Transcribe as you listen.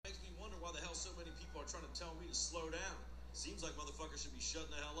slow down. Seems like motherfuckers should be shutting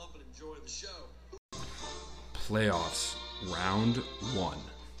the hell up and enjoying the show. Playoffs, round 1.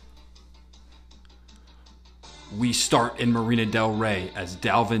 We start in Marina Del Rey as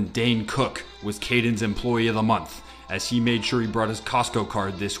Dalvin Dane Cook was Caden's Employee of the Month, as he made sure he brought his Costco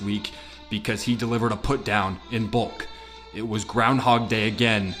card this week because he delivered a put down in bulk. It was Groundhog Day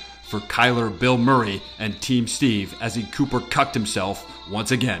again for Kyler Bill Murray and Team Steve as he Cooper cucked himself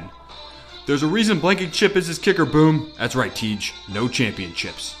once again. There's a reason Blanket Chip is his kicker, Boom. That's right, Tej. No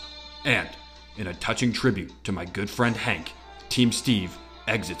championships. And in a touching tribute to my good friend Hank, Team Steve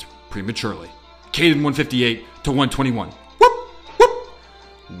exits prematurely. Caden 158 to 121. Whoop, whoop.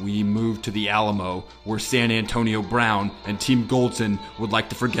 We move to the Alamo, where San Antonio Brown and Team Goldson would like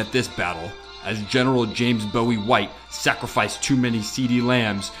to forget this battle, as General James Bowie White sacrificed too many CeeDee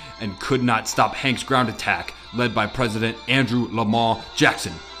Lambs and could not stop Hank's ground attack, led by President Andrew Lamar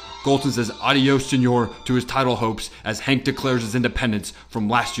Jackson. Goldson says adios, senor, to his title hopes as Hank declares his independence from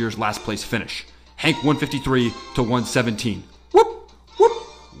last year's last place finish. Hank 153 to 117. Whoop,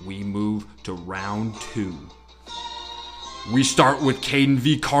 whoop. We move to round 2. We start with Caden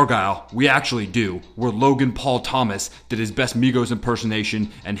v. Cargyle. We actually do, where Logan Paul Thomas did his best Migos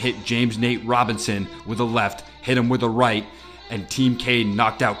impersonation and hit James Nate Robinson with a left, hit him with a right, and Team Caden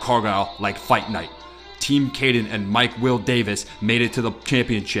knocked out Cargyle like fight night. Team Caden and Mike Will Davis made it to the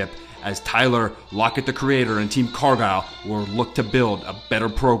championship as Tyler Lockett the Creator and Team Cargyle will look to build a better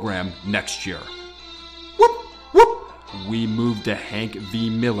program next year. Whoop, whoop. We move to Hank v.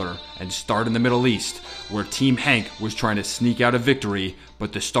 Miller and start in the Middle East, where Team Hank was trying to sneak out a victory,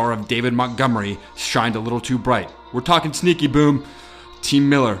 but the star of David Montgomery shined a little too bright. We're talking sneaky, Boom. Team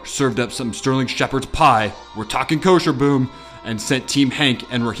Miller served up some Sterling Shepherd's pie. We're talking kosher, Boom. And sent Team Hank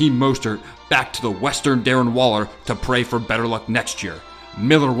and Raheem Mostert back to the Western Darren Waller to pray for better luck next year.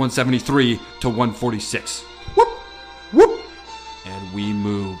 Miller 173 to 146. Whoop, whoop. And we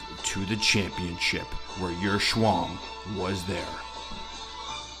move to the championship, where your Schwam was there.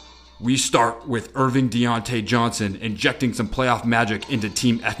 We start with Irving Deontay Johnson injecting some playoff magic into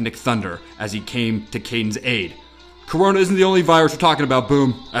Team Ethnic Thunder as he came to Caden's aid. Corona isn't the only virus we're talking about,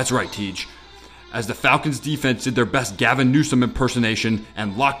 Boom. That's right, Tej. As the Falcons defense did their best Gavin Newsom impersonation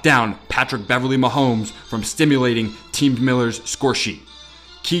and locked down Patrick Beverly Mahomes from stimulating Team Miller's score sheet.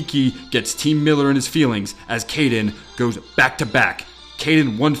 Kiki gets Team Miller in his feelings as Caden goes back-to-back.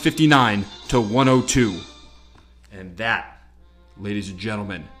 Caden 159 to 102. And that, ladies and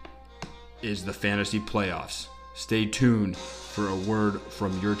gentlemen, is the fantasy playoffs. Stay tuned for a word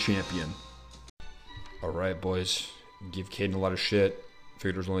from your champion. All right, boys. Give Caden a lot of shit.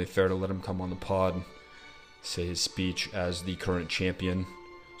 Figured it was only fair to let him come on the pod, say his speech as the current champion.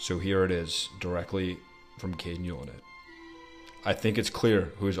 So here it is, directly from Caden Ulinet. I think it's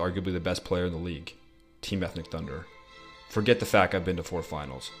clear who is arguably the best player in the league. Team Ethnic Thunder. Forget the fact I've been to 4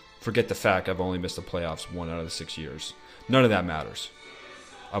 finals. Forget the fact I've only missed the playoffs 1 out of the 6 years. None of that matters.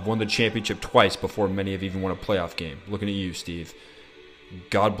 I've won the championship twice before many have even won a playoff game. Looking at you, Steve.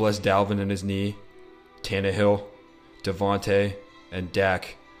 God bless Dalvin and his knee. Tannehill, Devontae, and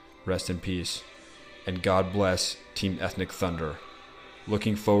Dak, rest in peace. And God bless Team Ethnic Thunder.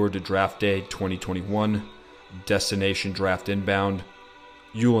 Looking forward to Draft Day 2021. Destination Draft Inbound.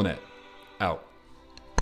 Ulinet, out.